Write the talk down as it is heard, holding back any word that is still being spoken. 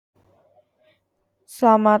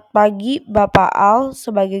Selamat pagi Bapak Al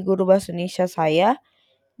sebagai guru bahasa Indonesia saya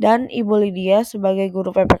dan Ibu Lydia sebagai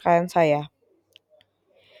guru PPKN saya.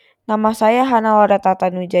 Nama saya Hana Laura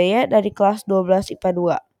Tatanwijaya dari kelas 12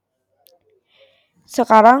 IPA 2.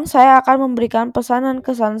 Sekarang saya akan memberikan pesan dan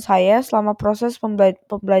kesan saya selama proses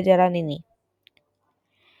pembelajaran ini.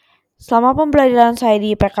 Selama pembelajaran saya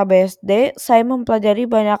di IPK BSD, saya mempelajari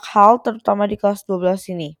banyak hal terutama di kelas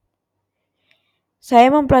 12 ini.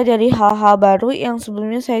 Saya mempelajari hal-hal baru yang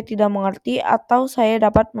sebelumnya saya tidak mengerti atau saya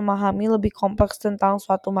dapat memahami lebih kompleks tentang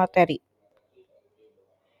suatu materi.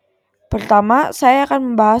 Pertama, saya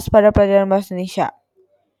akan membahas pada pelajaran bahasa Indonesia.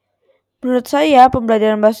 Menurut saya,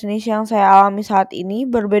 pembelajaran bahasa Indonesia yang saya alami saat ini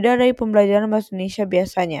berbeda dari pembelajaran bahasa Indonesia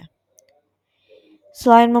biasanya.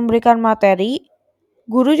 Selain memberikan materi,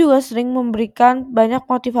 guru juga sering memberikan banyak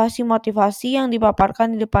motivasi-motivasi yang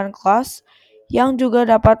dipaparkan di depan kelas yang juga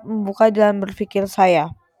dapat membuka jalan berpikir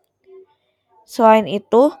saya. Selain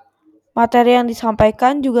itu, materi yang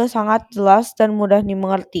disampaikan juga sangat jelas dan mudah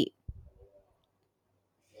dimengerti.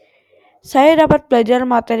 Saya dapat belajar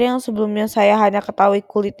materi yang sebelumnya saya hanya ketahui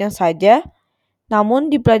kulitnya saja, namun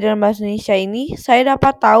di pelajaran bahasa Indonesia ini saya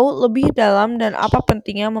dapat tahu lebih dalam dan apa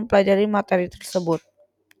pentingnya mempelajari materi tersebut.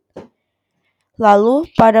 Lalu,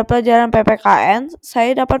 pada pelajaran PPKN,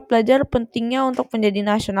 saya dapat belajar pentingnya untuk menjadi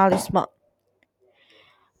nasionalisme.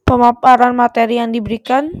 Pemaparan materi yang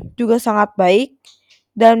diberikan juga sangat baik,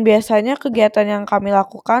 dan biasanya kegiatan yang kami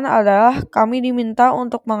lakukan adalah kami diminta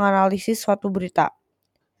untuk menganalisis suatu berita.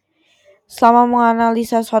 Selama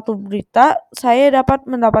menganalisa suatu berita, saya dapat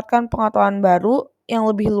mendapatkan pengetahuan baru yang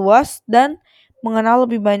lebih luas dan mengenal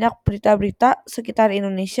lebih banyak berita-berita sekitar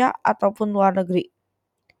Indonesia ataupun luar negeri.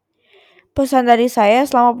 Pesan dari saya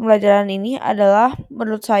selama pembelajaran ini adalah,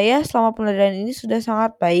 menurut saya selama pembelajaran ini sudah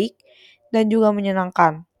sangat baik dan juga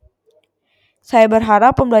menyenangkan. Saya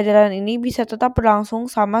berharap pembelajaran ini bisa tetap berlangsung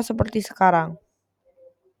sama seperti sekarang.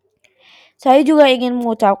 Saya juga ingin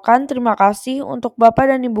mengucapkan terima kasih untuk Bapak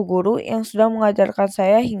dan Ibu guru yang sudah mengajarkan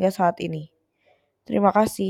saya hingga saat ini. Terima kasih.